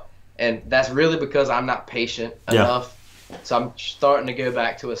it out. And that's really because I'm not patient enough. So I'm starting to go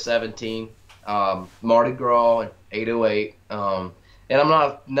back to a 17, Mardi Gras and 808. And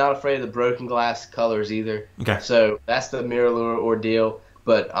I'm not afraid of the broken glass colors either. Okay. So that's the MirrOlure ordeal.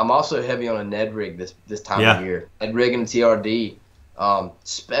 But I'm also heavy on a Ned rig this time of year. Ned rig and TRD,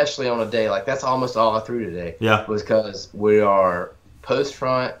 especially on a day like that's almost all I threw today. Yeah. Was because we are post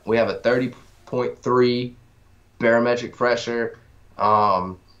front. We have a 30.3 barometric pressure.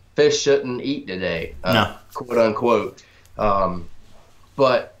 Fish shouldn't eat today, no. quote unquote.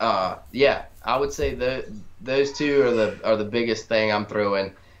 But yeah, I would say those two are the biggest thing I'm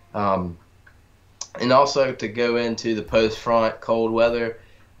throwing. And also to go into the post front cold weather,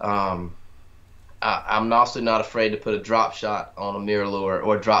 I'm also not afraid to put a drop shot on a MirrOlure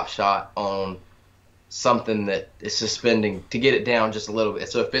or a drop shot on something that is suspending to get it down just a little bit.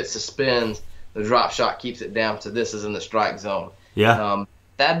 So if it suspends, the drop shot keeps it down. So this is in the strike zone. Yeah.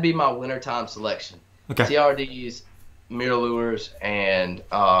 That'd be my wintertime selection. Okay. TRDs, MirrOlures, and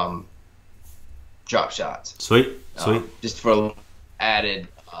drop shots. Sweet. Just for added,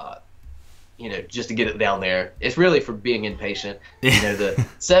 just to get it down there. It's really for being impatient. The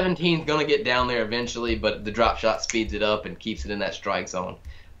 17's going to get down there eventually, but the drop shot speeds it up and keeps it in that strike zone.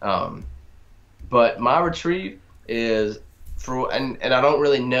 But my retrieve is and I don't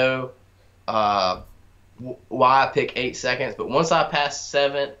really know why I pick 8 seconds, but once I pass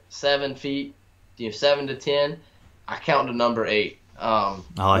 7 feet, 7 to 10, I count to number 8.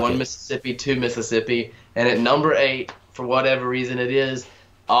 One Mississippi, 2 Mississippi, and at number 8, for whatever reason it is,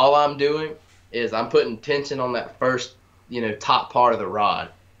 all I'm doing is I'm putting tension on that first, top part of the rod.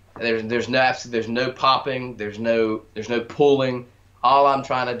 There's no popping, there's no pulling. All I'm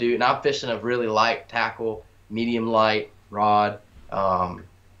trying to do, and I'm fishing a really light tackle, medium light rod,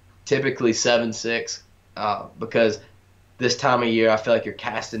 typically 7.6, because this time of year I feel like your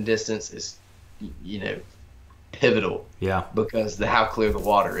casting distance is, pivotal. Yeah. Because how clear the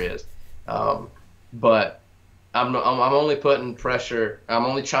water is. But I'm only putting pressure. I'm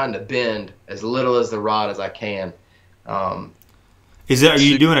only trying to bend as little as the rod as I can. Are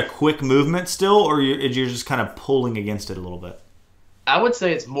you doing a quick movement still, or you're just kind of pulling against it a little bit? I would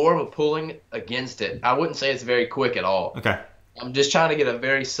say it's more of a pulling against it. I wouldn't say it's very quick at all. Okay. I'm just trying to get a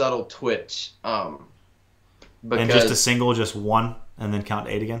very subtle twitch. And just a single, just one, and then count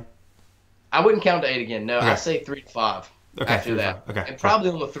to 8 again? I wouldn't count to 8 again. No, Okay. I say 3 to 5 after that. Okay. And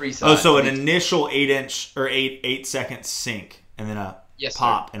probably on the 3 side. Oh, so an initial 8-inch or 8-second sink, and then a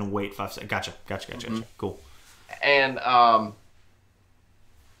pop and wait 5 seconds. Gotcha. Mm-hmm. Cool. And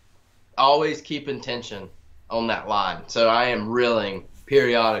always keeping tension on that line. So I am reeling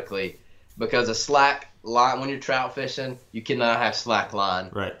periodically because a slack line, when you're trout fishing, you cannot have slack line.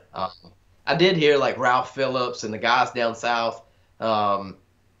 Right. I did hear like Ralph Phillips and the guys down south,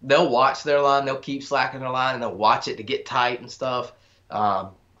 they'll watch their line, they'll keep slacking their line, and they'll watch it to get tight and stuff.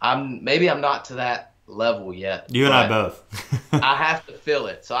 I'm not to that level yet. You and I both. I have to feel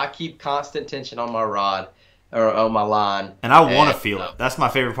it, so I keep constant tension on my rod or on my line. And I want to feel it. That's my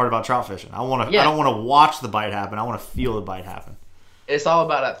favorite part about trout fishing. I don't want to watch the bite happen. I want to feel the bite happen. It's all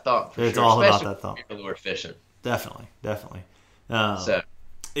about that thump. It's all about that thump. Lure fishing. Definitely. So,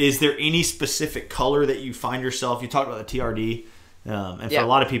 is there any specific color that you find yourself? You talked about the TRD. And for a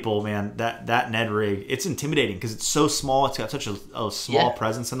lot of people, man, that Ned rig, it's intimidating because it's so small. It's got such a small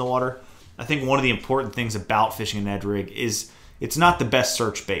presence in the water. I think one of the important things about fishing a Ned rig is it's not the best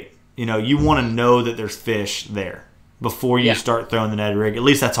search bait. You want to know that there's fish there before you start throwing the Ned rig. At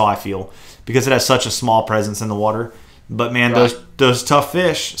least that's how I feel because it has such a small presence in the water. But man, those tough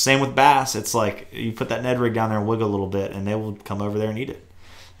fish, same with bass, it's like you put that Ned rig down there and wiggle a little bit and they will come over there and eat it.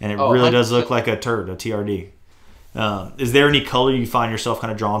 And it really 100%. Does look like a turd, a TRD. Is there any color you find yourself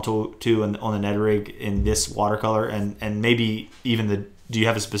kind of drawn to on the Ned rig in this watercolor, and maybe even do you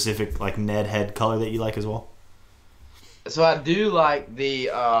have a specific like Ned head color that you like as well? So I do like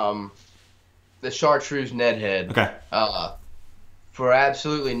the chartreuse Ned head. Okay. For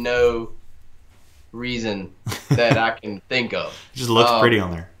absolutely no reason that I can think of. It just looks pretty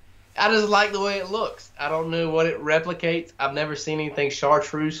on there. I just like the way it looks. I don't know what it replicates. I've never seen anything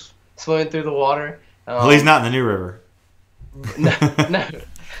chartreuse swimming through the water. Well, he's not in the New River. No.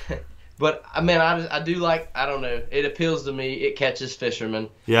 But I mean, I do like. I don't know. It appeals to me. It catches fishermen.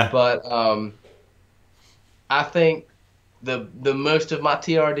 Yeah. But I think the most of my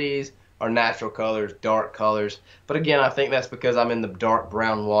TRDs are natural colors, dark colors. But again, I think that's because I'm in the dark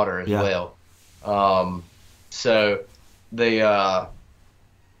brown water as well. So the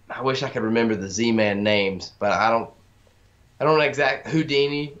I wish I could remember the Z-Man names, but I don't know exactly.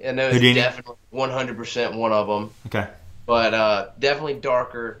 Houdini, I know it's definitely 100% one of them. Okay. But definitely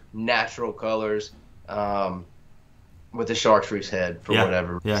darker, natural colors with the chartreuse head for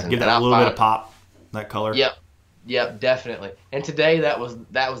whatever reason. Yeah, give that a little bit of pop, that color. Yep, definitely. And today that was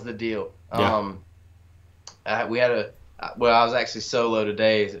the deal. Yeah. We had I was actually solo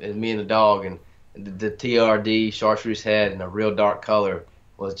today, and me and the dog, and the TRD chartreuse head and a real dark color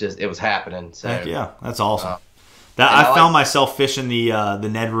it was happening. So heck yeah, that's awesome. I found myself fishing the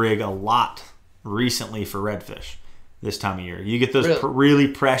Ned rig a lot recently for redfish this time of year. You get those really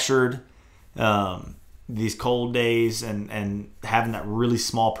pressured, these cold days, and having that really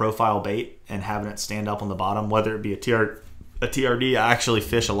small profile bait and having it stand up on the bottom, whether it be a TRD. I actually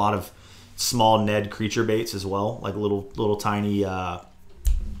fish a lot of small Ned creature baits as well, like little tiny. I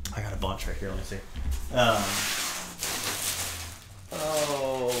got a bunch right here. Let me see.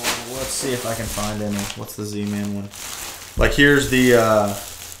 Let's see if I can find any. What's the Z-Man one? Like here's the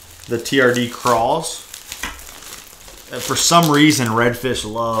TRD crawls. For some reason, redfish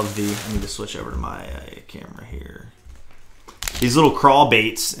love I need to switch over to my camera here. These little crawl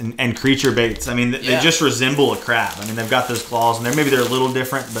baits and creature baits. I mean, they just resemble a crab. I mean, they've got those claws, and maybe they're a little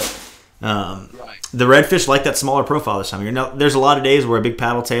different, but the redfish like that smaller profile this time of year. Now, there's a lot of days where a big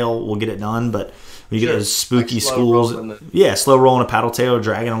paddle tail will get it done, but when you get those spooky schools, slow rolling a paddle tail,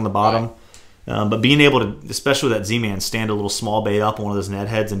 dragging on the bottom. Right. But being able to, especially with that Z-Man, stand a little small bait up on one of those Ned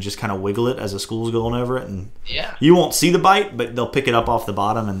heads and just kind of wiggle it as the school's going over it, and you won't see the bite, but they'll pick it up off the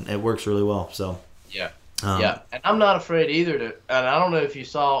bottom, and it works really well. So and I'm not afraid either to. And I don't know if you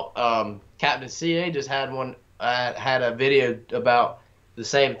saw Captain CA just had a video about the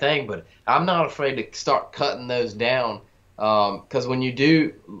same thing, but I'm not afraid to start cutting those down because when you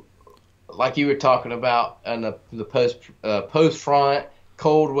do, like you were talking about, in the post front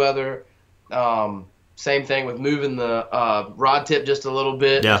cold weather. Same thing with moving the rod tip just a little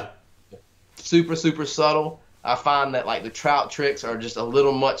bit. Yeah. Super, super subtle. I find that like the trout tricks are just a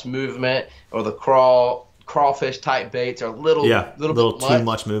little much movement, or the crawfish type baits are a little too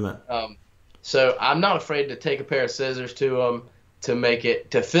much movement. So I'm not afraid to take a pair of scissors to them to make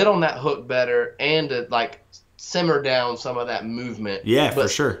it to fit on that hook better and to like simmer down some of that movement. Yeah, for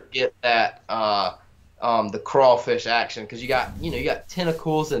sure. Get that the crawfish action, because you got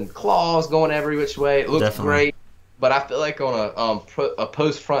tentacles and claws going every which way. It looks great, but I feel like on a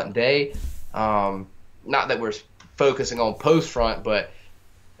post front day, not that we're focusing on post front, but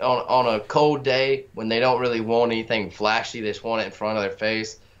on a cold day when they don't really want anything flashy, they just want it in front of their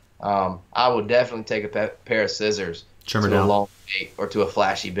face. I would definitely take a pair of scissors to a long bait or to a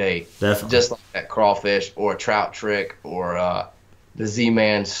flashy bait. Definitely, just like that crawfish or a trout trick or the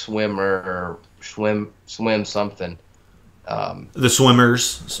Z-Man swimmer or swim something. The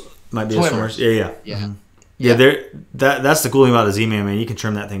swimmers might be swimmers. Yeah. Mm-hmm. Yeah, that's the cool thing about the Z-Man, man. You can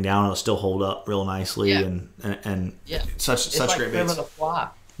trim that thing down; it'll still hold up real nicely, and such like great trimming baits. A fly.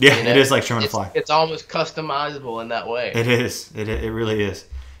 Yeah, it is like trimming a fly. It's almost customizable in that way. It is. It really is.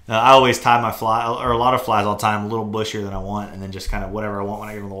 I always tie my fly, or a lot of flies, I'll tie them a little bushier than I want, and then just kind of whatever I want when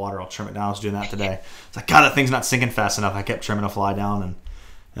I get in the water, I'll trim it down. I was doing that today. It's like, God, that thing's not sinking fast enough. I kept trimming a fly down,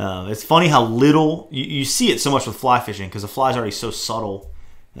 and it's funny how little you see it so much with fly fishing, because the fly's already so subtle,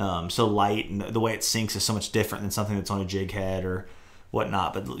 so light, and the way it sinks is so much different than something that's on a jig head or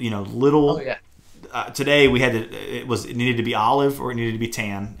whatnot. But little. Oh, yeah. Today we had it needed to be olive or it needed to be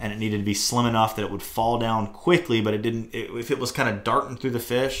tan, and it needed to be slim enough that it would fall down quickly, but it didn't. If it was kind of darting through the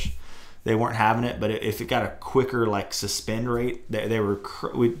fish, they weren't having it. But if it got a quicker like suspend rate,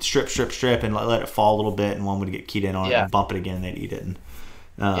 we'd strip and let it fall a little bit, and one would get keyed in on it and bump it again, and they'd eat it.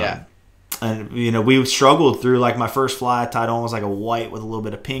 And we struggled through, like my first fly I tied on was like a white with a little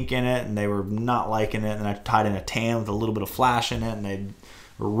bit of pink in it, and they were not liking it. And I tied in a tan with a little bit of flash in it, and they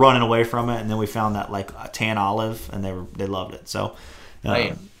were running away from it. And then we found that like a tan olive, and they loved it. So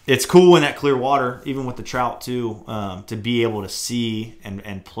it's cool in that clear water, even with the trout too, to be able to see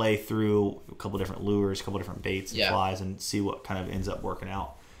and play through a couple different lures, a couple different baits and flies, and see what kind of ends up working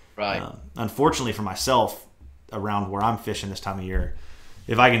out. Right. Unfortunately for myself, around where I'm fishing this time of year,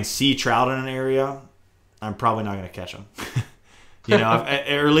 if I can see trout in an area, I'm probably not going to catch them. Or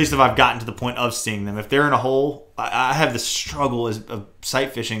at least if I've gotten to the point of seeing them. If they're in a hole, I have this struggle of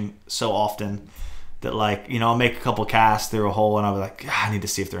sight fishing so often that, like, I'll make a couple casts through a hole, and I'll be like, I need to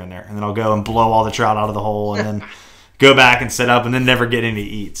see if they're in there. And then I'll go and blow all the trout out of the hole, and then go back and set up, and then never get any to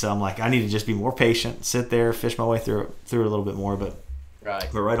eat. So I'm like, I need to just be more patient, sit there, fish my way through it a little bit more. But Right.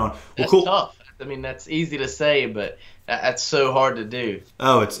 But right on. Well, That's cool. tough. I mean, that's easy to say, but that's so hard to do.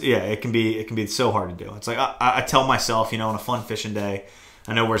 Oh, it can be so hard to do. It's like I tell myself, on a fun fishing day,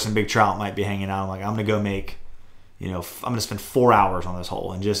 I know where some big trout might be hanging out. I'm like, I'm gonna go make, I'm gonna spend 4 hours on this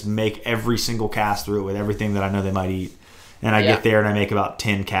hole and just make every single cast through it with everything that I know they might eat. And I get there and I make about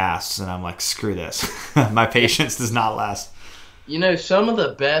 10 casts, and I'm like, screw this. My patience does not last. Some of the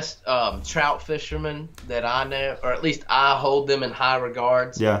best trout fishermen that I know, or at least I hold them in high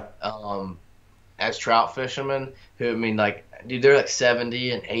regards. Yeah. As trout fishermen, who, I mean, like, dude, they're like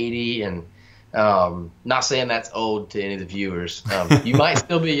 70 and 80, and not saying that's old to any of the viewers. You might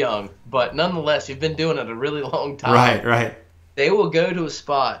still be young, but nonetheless, you've been doing it a really long time. Right. They will go to a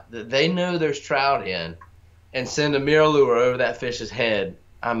spot that they know there's trout in and send a mirror lure over that fish's head.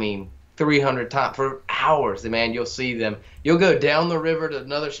 I mean, 300 times for hours. Man, you'll see them. You'll go down the river to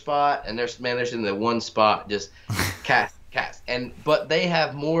another spot, and there's in the one spot just cast. But they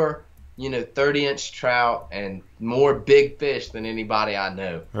have more 30-inch trout and more big fish than anybody I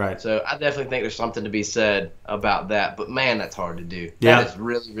know. Right. So I definitely think there's something to be said about that. But man, that's hard to do. Yeah. That is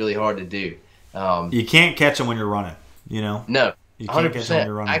really, really hard to do. You can't catch them when you're running. No. You can't catch them when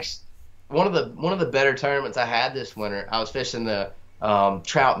you're 100%. running. Actually, one of the better tournaments I had this winter, I was fishing the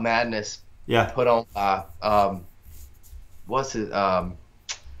Trout Madness. Yeah. Put on by what's it?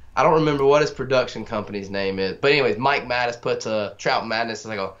 I don't remember what his production company's name is, but anyways, Mike Mattis puts a Trout Madness,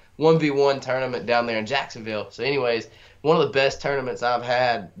 like a 1v1 tournament down there in Jacksonville. So anyways, one of the best tournaments I've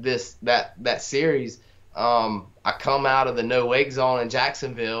had that series. I come out of the no wake zone in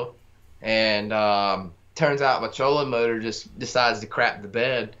Jacksonville, and turns out my trolling motor just decides to crap the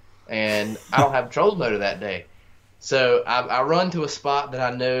bed, and I don't have a trolling motor that day. So I run to a spot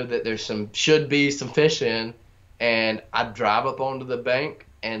that I know that there's should be some fish in, and I drive up onto the bank,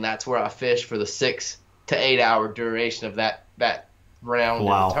 and that's where I fish for the 6 to 8 hour duration of that round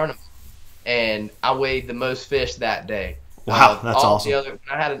Wow. of the tournament. And I weighed the most fish that day. Wow, that's awesome. When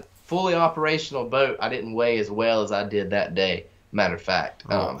I had a fully operational boat, I didn't weigh as well as I did that day. Matter of fact,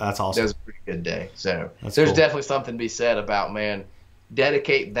 that's awesome. It was a pretty good day. So That's there's cool. definitely something to be said about, man,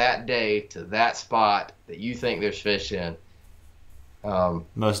 dedicate that day to that spot that you think there's fish in.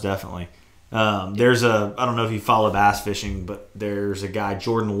 Most definitely. I don't know if you follow bass fishing, but there's a guy,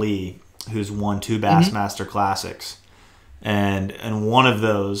 Jordan Lee, who's won 2 Bassmaster Classics. And one of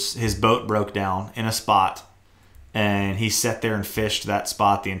those, his boat broke down in a spot, and he sat there and fished that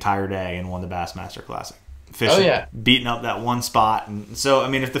spot the entire day and won the Bassmaster Classic. Fishing, beating up that one spot. And so, I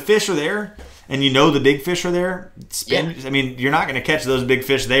mean, if the fish are there and the big fish are there, I mean, you're not going to catch those big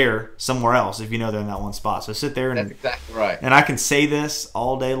fish there somewhere else if you know they're in that one spot. So sit there and... That's exactly right. And I can say this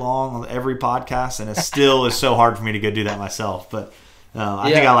all day long on every podcast, and it still is so hard for me to go do that myself. But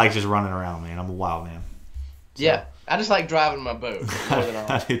I think I like just running around, man. I'm a wild man. So. Yeah. I just like driving my boat more than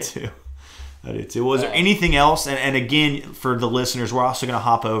I do too. Was there anything else? And again, for the listeners, we're also going to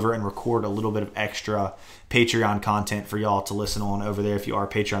hop over and record a little bit of extra Patreon content for y'all to listen on over there if you are a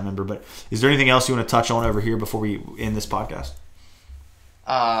Patreon member. But is there anything else you want to touch on over here before we end this podcast?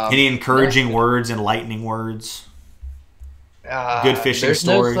 Any encouraging words, enlightening words? Good fishing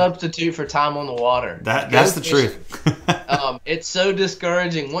story. There's no substitute for time on the water. That's the truth. It's so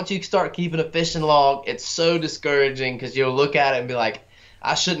discouraging. Once you start keeping a fishing log, it's so discouraging because you'll look at it and be like,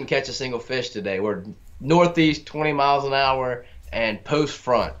 I shouldn't catch a single fish today. We're northeast 20 miles an hour and post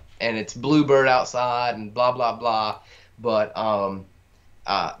front, and it's bluebird outside and blah, blah, blah. But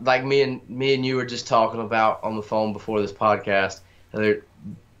like me and you were just talking about on the phone before this podcast,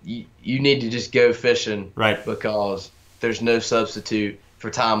 you need to just go fishing, right? Because there's no substitute for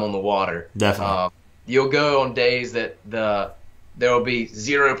time on the water. Definitely. You'll go on days that there will be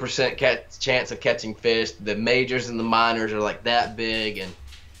 0% chance of catching fish. The majors and the minors are like that big,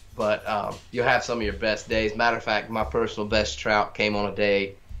 but you'll have some of your best days. Matter of fact, my personal best trout came on a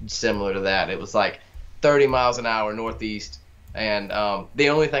day similar to that. It was like 30 miles an hour northeast, and the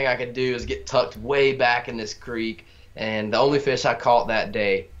only thing I could do is get tucked way back in this creek, and the only fish I caught that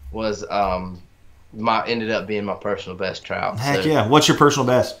day was ended up being my personal best trout. Heck yeah! What's your personal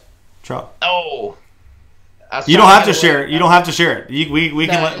best trout? Oh. You don't have to share it. You don't have to share it. We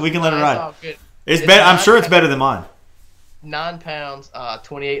can let it ride. It's better. I'm sure it's better than mine. 9 pounds,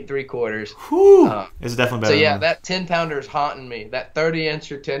 28 3/4. Whew. It's definitely better. So yeah, than mine. that 10-pounder is haunting me. That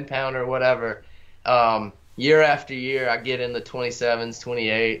 30-inch or 10-pounder, whatever. Year after year, I get in the 27s,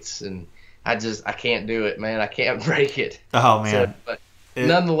 28s, and I can't do it, man. I can't break it. Oh man. So, but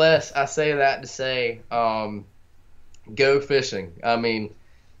nonetheless, I say that to say, go fishing. I mean,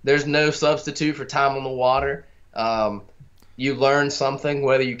 there's no substitute for time on the water. You learn something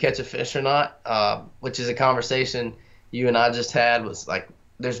whether you catch a fish or not, which is a conversation you and I just had was like,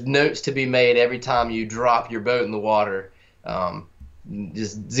 there's notes to be made every time you drop your boat in the water.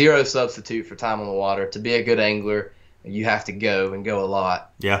 Just zero substitute for time on the water. To be a good angler, you have to go and go a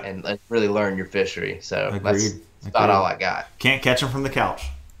lot. Yeah. And really learn your fishery. So Agreed. That's about all I got. Can't catch them from the couch.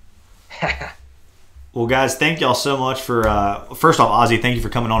 Well, guys, thank y'all so much for, first off, Ozzie, thank you for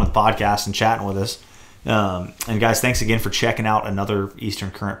coming on to the podcast and chatting with us. And guys, thanks again for checking out another Eastern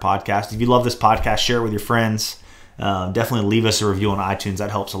Current podcast. If you love this podcast, share it with your friends. Definitely leave us a review on iTunes.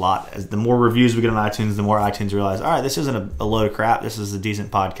 That helps a lot. As the more reviews we get on iTunes, the more iTunes realize, all right, this isn't a load of crap. This is a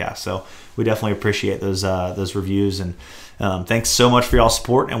decent podcast. So we definitely appreciate those reviews. And thanks so much for y'all's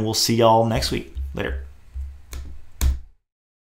support, and we'll see y'all next week. Later.